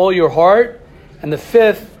Hashem with all your heart. And the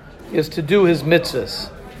fifth is to do His mitzvahs.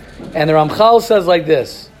 And the Ramchal says like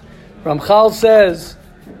this. Ramchal says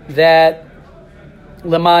that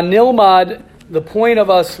Leman Nilmad, the point of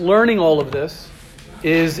us learning all of this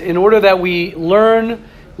is in order that we learn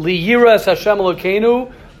Li Yiras Hashem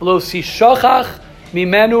Elokeinu Lo Sishachach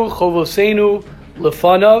Mimenu Chovosenu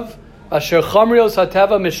Lefanav Asher Chamrios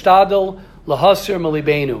Hateva Mishtadel Lahasir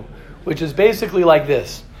Malibenu, which is basically like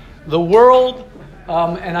this. The world,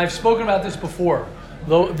 and I've spoken about this before,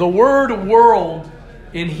 the word world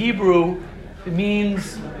in Hebrew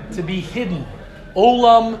means to be hidden.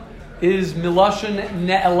 Olam is Milashon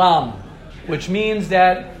Ne'elam, which means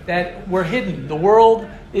that we're hidden. The world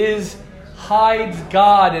hides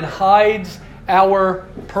God and hides our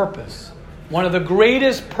purpose. One of the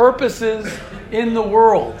greatest purposes in the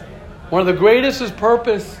world, one of the greatest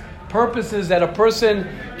purposes that a person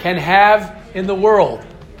can have in the world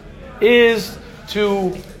is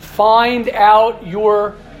to find out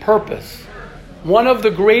your purpose. One of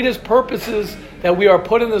the greatest purposes that we are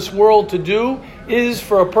put in this world to do is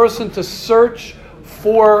for a person to search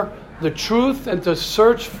for the truth and to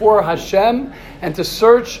search for Hashem and to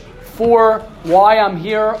search for why I'm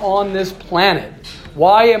here on this planet.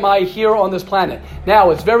 Why am I here on this planet?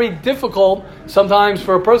 Now, it's very difficult sometimes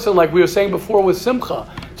for a person, like we were saying before with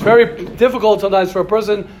Simcha, it's very difficult sometimes for a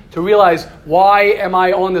person to realize, why am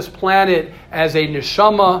I on this planet as a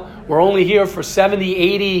neshama? We're only here for 70,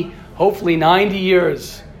 80, hopefully 90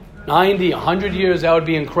 years. 90, 100 years, that would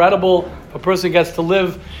be incredible if a person gets to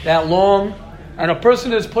live that long. And a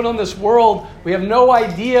person is put on this world, we have no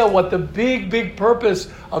idea what the big purpose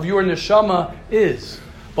of your neshama is.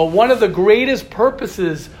 But one of the greatest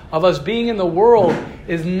purposes of us being in the world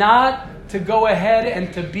is not to go ahead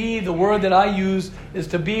and to be, the word that I use is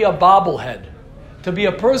to be a bobblehead. To be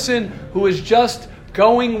a person who is just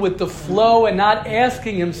going with the flow and not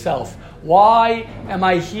asking himself, why am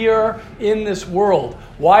I here in this world?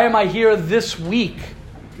 Why am I here this week?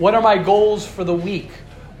 What are my goals for the week?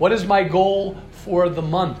 What is my goal for the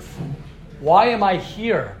month? Why am I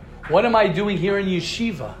here? What am I doing here in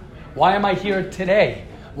yeshiva? Why am I here today?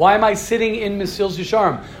 Why am I sitting in Mesilas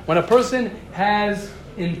Yesharim? When a person has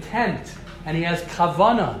intent and he has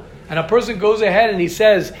kavana, and a person goes ahead and he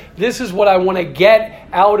says, this is what I want to get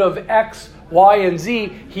out of X, Y, and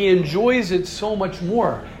Z, he enjoys it so much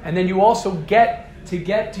more. And then you also get to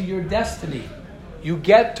your destiny. You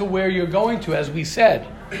get to where you're going to, as we said.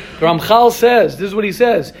 The Ramchal says, this is what he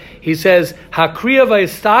says. He says, Hakriya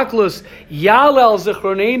v'yistaklus yalel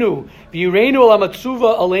zichronenu v'yireinu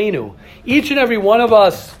alamatzuva aleinu. Each and every one of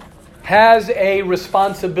us has a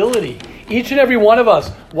responsibility. Each and every one of us.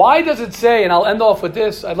 Why does it say, and I'll end off with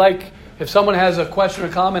this, I'd like, if someone has a question or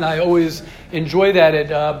comment, I always enjoy that.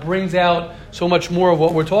 It brings out so much more of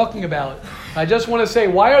what we're talking about. I just want to say,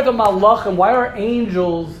 why are the malachim, why are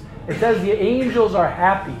angels, it says the angels are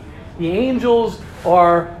happy. The angels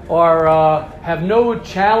have no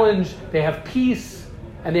challenge. They have peace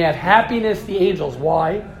and they have happiness, the angels.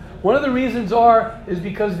 Why? One of the reasons is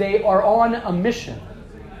because they are on a mission.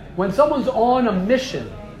 When someone's on a mission,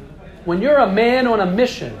 when you're a man on a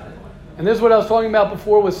mission, and this is what I was talking about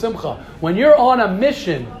before with Simcha, when you're on a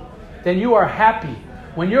mission, then you are happy.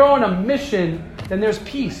 When you're on a mission, then there's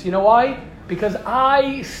peace. You know why? Because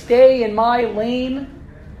I stay in my lane,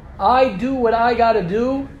 I do what I got to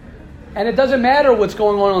do, and it doesn't matter what's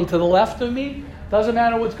going on to the left of me. It doesn't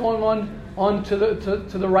matter what's going on to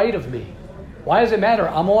the right of me. Why does it matter?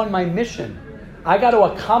 I'm on my mission. I got to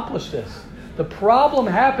accomplish this. The problem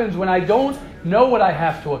happens when I don't know what I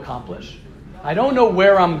have to accomplish. I don't know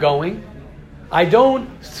where I'm going. I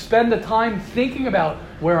don't spend the time thinking about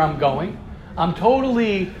where I'm going. I'm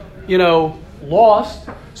totally, lost.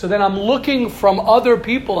 So then I'm looking from other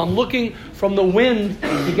people. I'm looking from the wind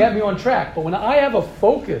to get me on track. But when I have a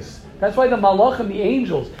focus, that's why the malachim, the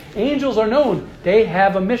angels are known. They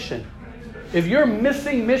have a mission. If you're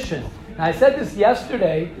missing mission, and I said this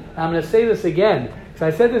yesterday, and I'm going to say this again,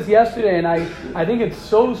 because I said this yesterday, and I think it's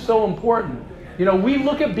so important. We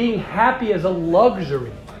look at being happy as a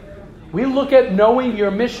luxury. We look at knowing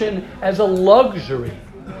your mission as a luxury.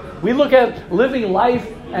 We look at living life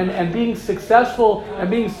and being successful and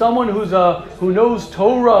being someone who knows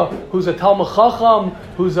Torah, who's a Talmud Chacham,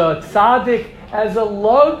 who's a tzaddik, as a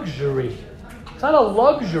luxury. It's not a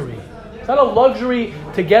luxury. It's not a luxury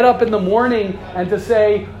to get up in the morning and to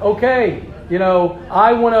say, okay,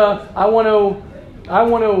 I want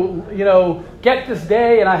to, get this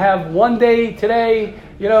day, and I have one day today,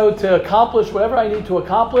 to accomplish whatever I need to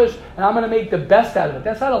accomplish, and I'm going to make the best out of it.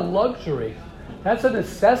 That's not a luxury. That's a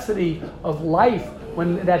necessity of life,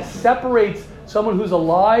 when that separates someone who's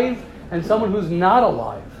alive and someone who's not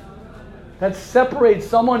alive. That separates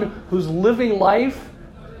someone who's living life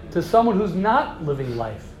to someone who's not living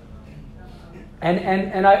life.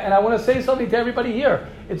 And I want to say something to everybody here.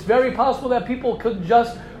 It's very possible that people could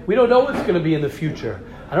we don't know what's going to be in the future.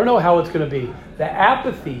 I don't know how it's going to be. The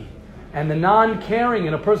apathy and the non-caring,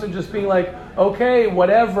 and a person just being like, okay,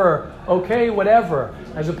 whatever,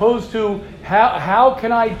 as opposed to how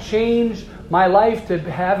can I change my life to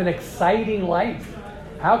have an exciting life?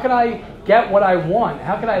 How can I get what I want?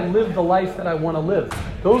 How can I live the life that I want to live?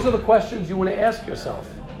 Those are the questions you want to ask yourself.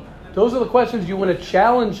 Those are the questions you want to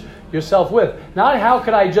challenge yourself with. Not how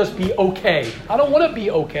can I just be okay? I don't want to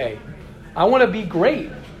be okay. I want to be great.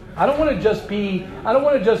 I don't want to just be, semi, I don't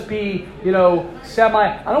want to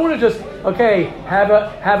just,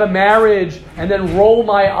 have a marriage and then roll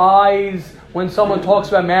my eyes when someone talks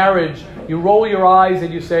about marriage. You roll your eyes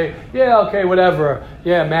and you say, yeah, okay, whatever.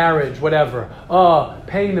 Yeah, marriage, whatever.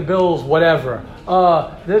 Paying the bills, whatever.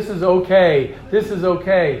 This is okay.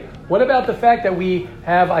 What about the fact that we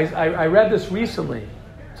have, I read this recently.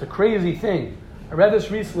 It's a crazy thing. I read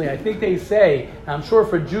this recently. I think they say, and I'm sure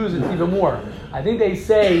for Jews it's even more. I think they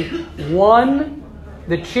say,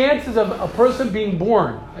 the chances of a person being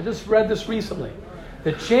born, I just read this recently,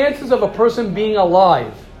 the chances of a person being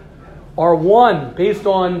alive are based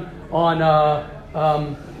on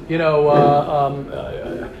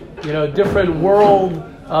different world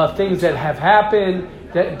things that have happened,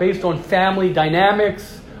 based on family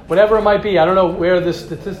dynamics, whatever it might be. I don't know where this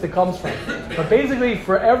statistic comes from. But basically,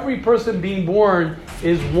 for every person being born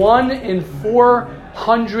is 1 in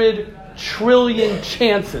 400 trillion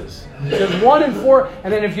chances. There's 1 in 4.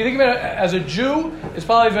 And then if you think about it as a Jew, it's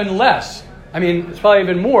probably even less. I mean, it's probably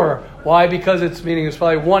even more. Why? Because it's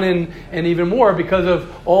probably 1 in and even more because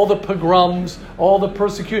of all the pogroms, all the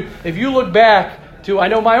persecution. If you look back I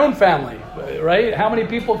know my own family, right? How many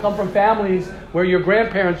people come from families where your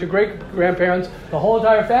grandparents, your great-grandparents, the whole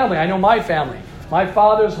entire family? I know my family. My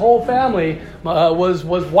father's whole family was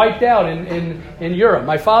wiped out in Europe.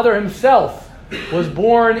 My father himself was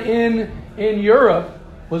born in Europe,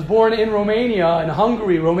 was born in Romania, in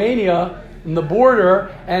Hungary, Romania, in the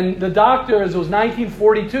border, and the doctors, it was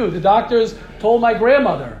 1942, the doctors told my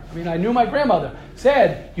grandmother, I knew my grandmother,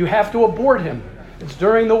 said, you have to abort him. It's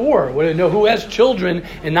during the war. Who has children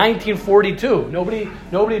in 1942? Nobody,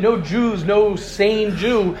 no Jews, no sane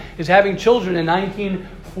Jew is having children in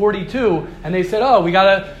 1942. And they said,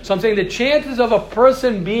 so I'm saying the chances of a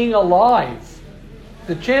person being alive,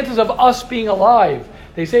 the chances of us being alive,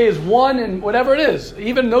 they say is 1 in whatever it is.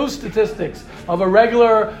 Even those statistics of a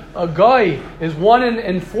regular guy is 1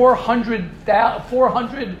 in 400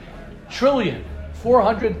 trillion.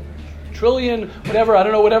 400 trillion, whatever, I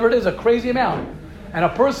don't know, whatever it is, a crazy amount. And a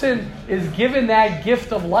person is given that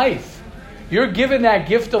gift of life. You're given that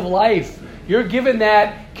gift of life. You're given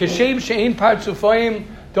that kashem she'ein partzufayim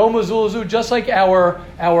doma zu lezu. Just like our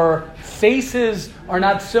faces are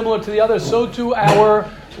not similar to the others, so too our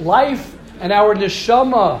life and our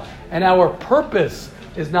neshama and our purpose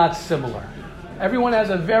is not similar. Everyone has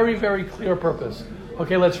a very, very clear purpose.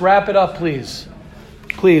 Okay, let's wrap it up, please.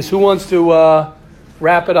 Please, who wants to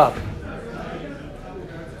wrap it up?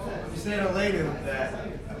 You said earlier that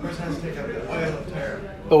a person has to take up the oil of Torah.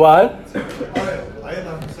 The what? Oil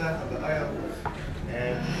of the oil.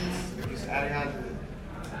 And if you're adding on to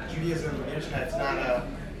Judaism and Yiddishkeit, it's not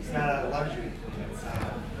a luxury. It's, you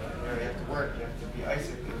have to work, you have to be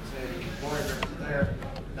Isaac, you have to be born versus there.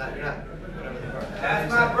 You're not, whatever the part.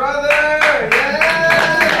 That's my brother!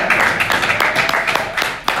 Yeah!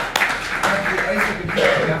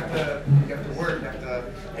 You have to work.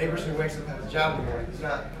 Any person who wakes up has a job in the morning. It's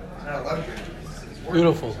not a luxury. It's work.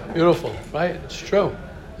 Beautiful, right? It's true.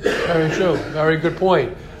 Very true. Very good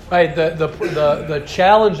point. Right? The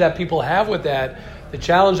challenge that people have with that, the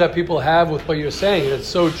challenge that people have with what you're saying, and it's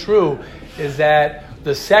so true, is that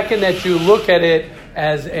the second that you look at it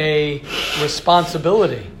as a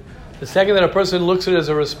responsibility, the second that a person looks at it as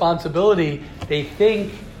a responsibility, they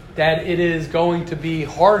think that it is going to be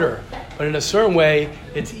harder. But in a certain way,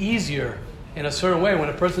 it's easier. In a certain way, when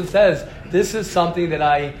a person says, this is something that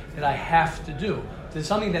I have to do. to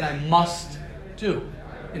something that I must do.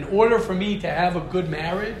 In order for me to have a good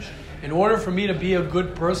marriage, in order for me to be a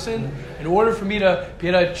good person, in order for me to be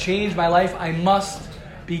able to change my life, I must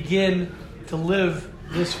begin to live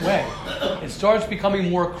this way. It starts becoming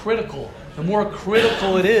more critical. The more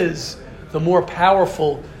critical it is, the more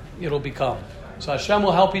powerful it'll become. So Hashem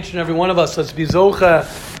will help each and every one of us. Let's be zocha,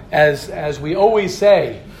 as we always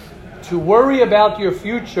say, to worry about your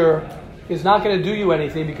future is not going to do you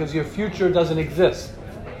anything because your future doesn't exist.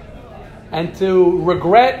 And to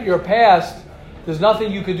regret your past, there's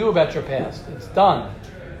nothing you can do about your past. It's done.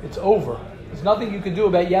 It's over. There's nothing you can do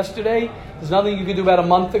about yesterday. There's nothing you can do about a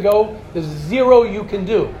month ago. There's zero you can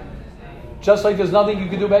do. Just like there's nothing you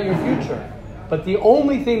can do about your future. But the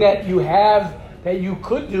only thing that you have that you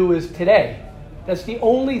could do is today. That's the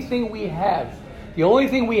only thing we have. The only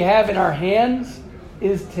thing we have in our hands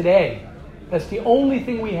is today. That's the only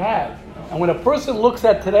thing we have. And when a person looks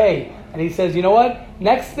at today and he says, you know what?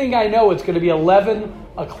 Next thing I know, it's going to be 11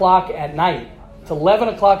 o'clock at night. It's 11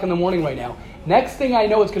 o'clock in the morning right now. Next thing I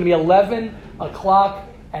know, it's going to be 11 o'clock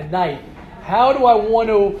at night. How do I want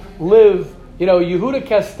to live? You know, Yehuda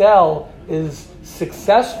Kestel is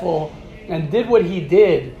successful and did what he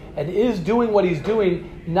did and is doing what he's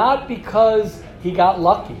doing, not because he got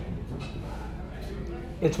lucky.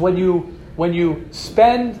 It's when you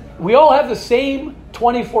spend, we all have the same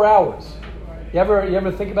 24 hours. You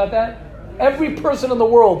ever think about that? Every person in the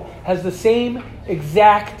world has the same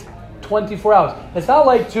exact 24 hours. It's not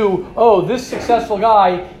like this successful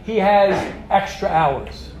guy, he has extra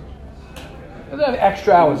hours. He doesn't have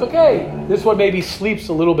extra hours. Okay, this one maybe sleeps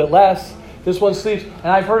a little bit less. This one sleeps, and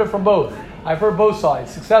I've heard it from both. I've heard both sides.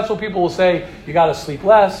 Successful people will say, you got to sleep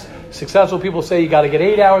less. Successful people say, you got to get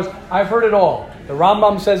 8 hours. I've heard it all. The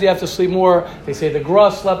Rambam says you have to sleep more. They say the Gra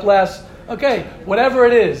slept less. Okay, whatever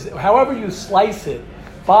it is, however you slice it,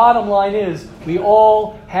 bottom line is we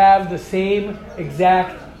all have the same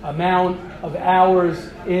exact amount of hours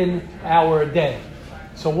in our day.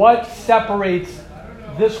 So what separates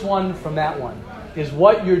this one from that one is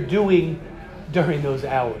what you're doing during those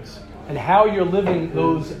hours and how you're living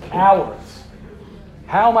those hours.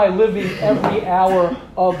 How am I living every hour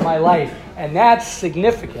of my life? And that's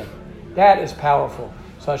significant. That is powerful.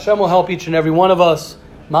 So Hashem will help each and every one of us.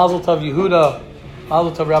 Mazel Tov Yehuda,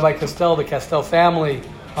 Mazel Tov Rabbi Kestel, the Kestel family,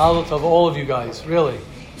 Mazel Tov all of you guys, really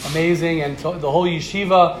amazing, and the whole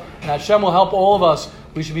yeshiva, and Hashem will help all of us.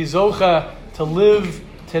 We should be zocha to live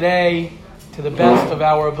today to the best of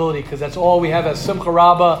our ability, because that's all we have. As Simcha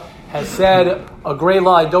Rabbah has said, a great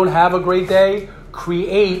line, don't have a great day,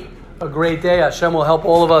 create a great day. Hashem will help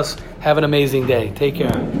all of us have an amazing day. Take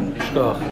care.